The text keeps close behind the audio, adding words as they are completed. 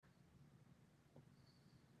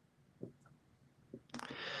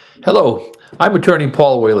Hello, I'm attorney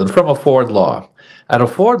Paul Whalen from Afford Law. At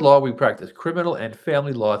Afford Law, we practice criminal and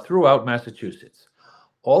family law throughout Massachusetts.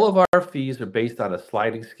 All of our fees are based on a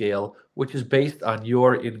sliding scale, which is based on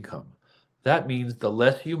your income. That means the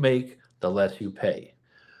less you make, the less you pay.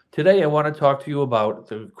 Today, I want to talk to you about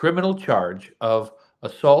the criminal charge of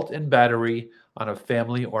assault and battery on a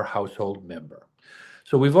family or household member.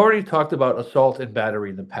 So we've already talked about assault and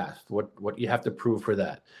battery in the past, what you have to prove for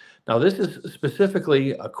that. Now, this is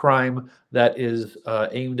specifically a crime that is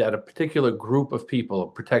aimed at a particular group of people,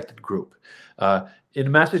 a protected group.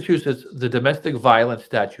 In Massachusetts, the domestic violence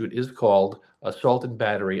statute is called assault and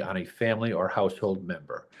battery on a family or household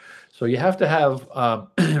member. So you have to have,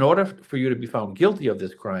 in order for you to be found guilty of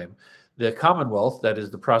this crime, the Commonwealth, that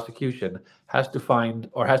is the prosecution, has to find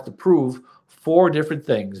or has to prove four different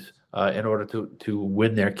things in order to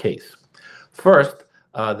win their case. First,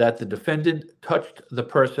 that the defendant touched the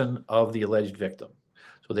person of the alleged victim.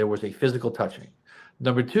 So there was a physical touching.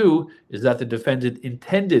 Number two is that the defendant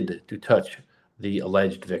intended to touch the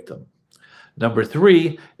alleged victim. Number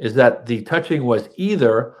three is that the touching was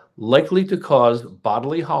either likely to cause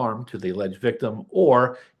bodily harm to the alleged victim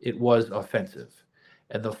or it was offensive.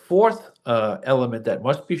 And the fourth element that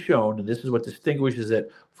must be shown, and this is what distinguishes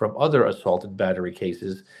it from other assault and battery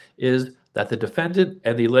cases, is that the defendant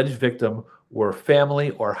and the alleged victim were family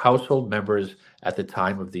or household members at the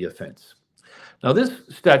time of the offense. Now, this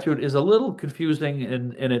statute is a little confusing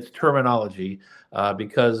in its terminology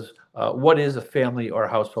because what is a family or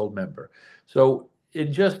household member? So,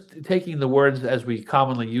 in just taking the words as we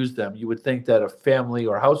commonly use them, you would think that a family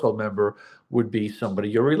or household member would be somebody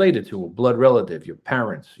you're related to, a blood relative, your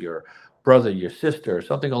parents, your brother, your sister,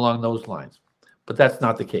 something along those lines. But that's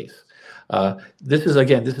not the case. This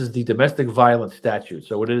is the domestic violence statute.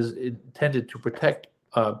 So it is intended to protect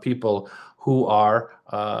people who are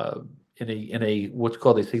in a what's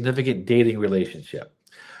called a significant dating relationship.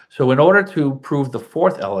 So in order to prove the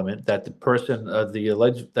fourth element, that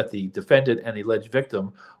that the defendant and the alleged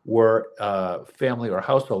victim were family or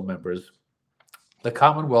household members, the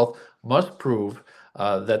Commonwealth must prove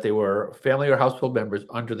that they were family or household members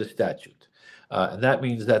under the statute. And that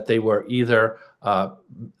means that they were either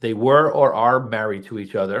they were or are married to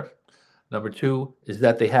each other. Number two is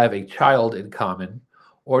that they have a child in common.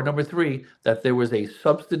 Or number three, that there was a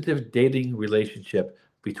substantive dating relationship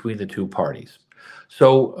between the two parties.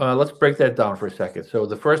 So let's break that down for a second. So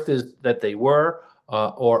the first is that they were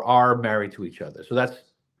or are married to each other. So that's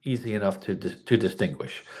easy enough to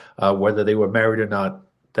distinguish. Whether they were married or not,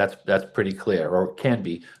 that's pretty clear, or can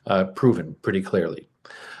be proven pretty clearly.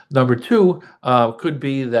 Number two could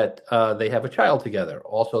be that they have a child together.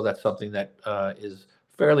 Also, that's something that is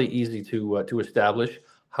fairly easy to establish.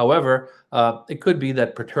 However, it could be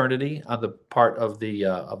that paternity on the part of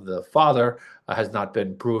the father has not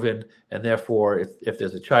been proven, and therefore, if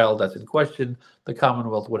there's a child that's in question, the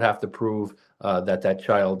Commonwealth would have to prove that that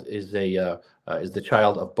child is the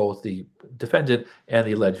child of both the defendant and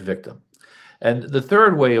the alleged victim. And the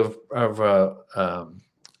third way of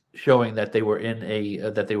showing that they were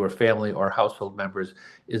that they were family or household members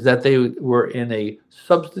is that they were in a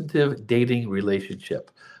substantive dating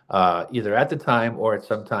relationship, either at the time or at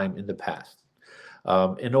some time in the past.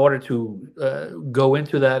 In order to go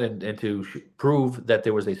into that and to prove that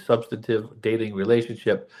there was a substantive dating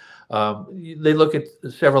relationship, they look at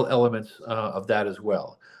several elements of that as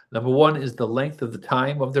well. Number one is the length of the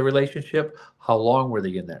time of the relationship. How long were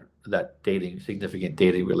they in that significant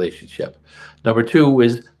dating relationship? Number two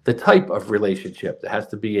is the type of relationship. There has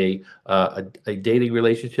to be a dating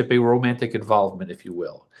relationship, a romantic involvement, if you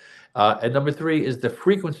will. And number three is the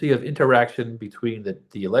frequency of interaction between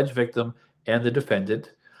the alleged victim and the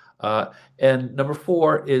defendant. And number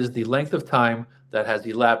four is the length of time that has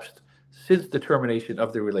elapsed since the termination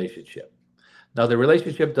of the relationship. Now, the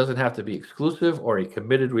relationship doesn't have to be exclusive or a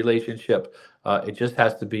committed relationship. It just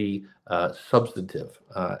has to be substantive,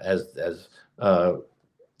 as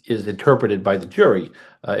is interpreted by the jury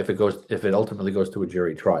if it ultimately goes to a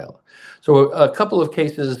jury trial. So a couple of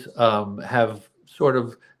cases have sort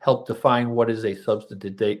of helped define what is a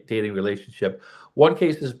substantive dating relationship. One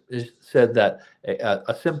case is said that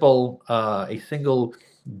a single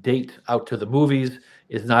date out to the movies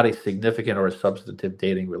is not a significant or a substantive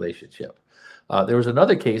dating relationship. There was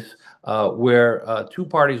another case where two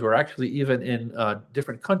parties were actually even in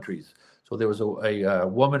different countries. So there was a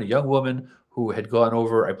young woman who had gone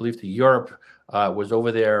over, I believe, to Europe, was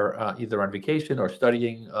over there either on vacation or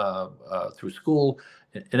studying through school.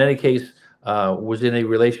 In any case, was in a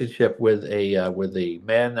relationship with a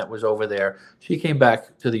man that was over there. She came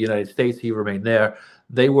back to the United States. He remained there.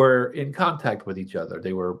 they were in contact with each other.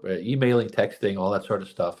 They were emailing, texting, all that sort of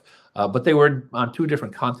stuff. But they were on two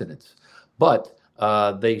different continents. But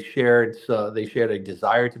they shared a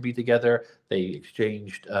desire to be together. They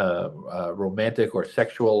exchanged romantic or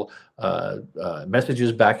sexual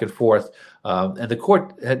messages back and forth, and the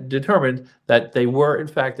court had determined that they were in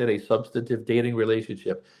fact in a substantive dating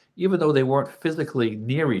relationship, even though they weren't physically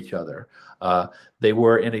near each other. They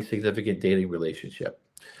were in a significant dating relationship.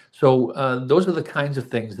 So those are the kinds of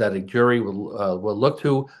things that a jury will look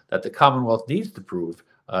to, that the Commonwealth needs to prove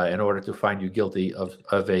in order to find you guilty of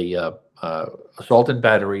a assault and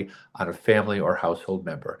battery on a family or household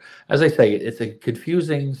member. As I say, it's a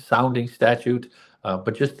confusing sounding statute,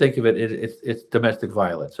 but just think of it's domestic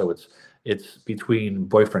violence. So it's between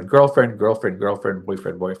boyfriend, girlfriend, girlfriend, girlfriend,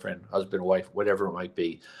 boyfriend, boyfriend, husband, wife, whatever it might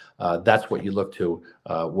be. That's what you look to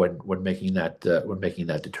when making that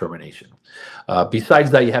determination.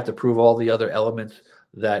 Besides that, you have to prove all the other elements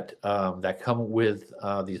that come with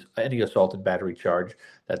any assault and battery charge.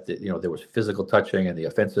 That there was physical touching, and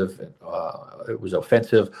it was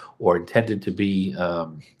offensive or intended to be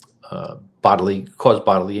cause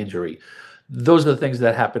bodily injury. Those are the things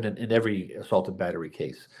that happen in every assault and battery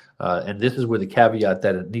case. And this is where the caveat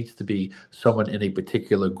that it needs to be someone in a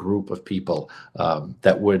particular group of people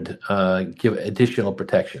that would give additional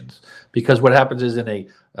protections. Because what happens is, in a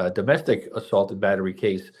domestic assault and battery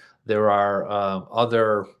case, there are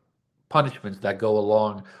other punishments that go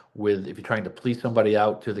along with, if you're trying to plea somebody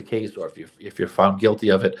out to the case, or if you're found guilty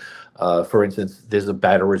of it. For instance, there's a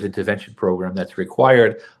batterer's intervention program that's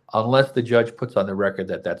required, unless the judge puts on the record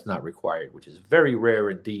that that's not required, which is very rare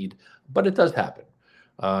indeed, but it does happen.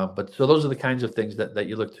 But so those are the kinds of things that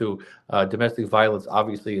you look to. Domestic violence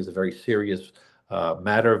obviously is a very serious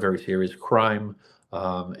matter, very serious crime,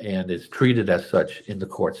 and is treated as such in the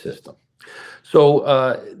court system.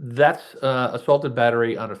 So that's assault and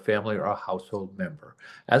battery on a family or a household member.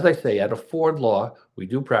 As I say, at a Ford Law, we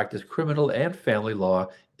do practice criminal and family law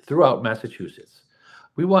throughout Massachusetts.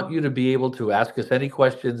 We want you to be able to ask us any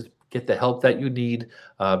questions, get the help that you need,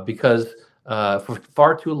 because for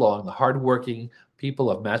far too long, the hardworking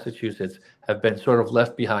people of Massachusetts have been sort of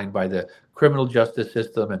left behind by the criminal justice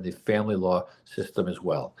system and the family law system as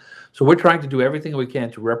well. So we're trying to do everything we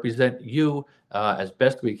can to represent you as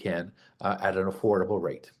best we can at an affordable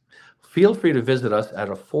rate. Feel free to visit us at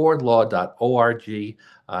affordlaw.org,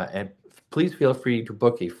 and please feel free to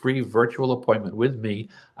book a free virtual appointment with me.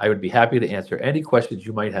 I would be happy to answer any questions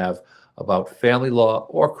you might have about family law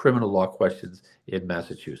or criminal law questions in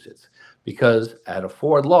Massachusetts. Because at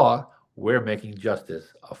Afford Law, we're making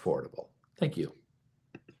justice affordable. Thank you.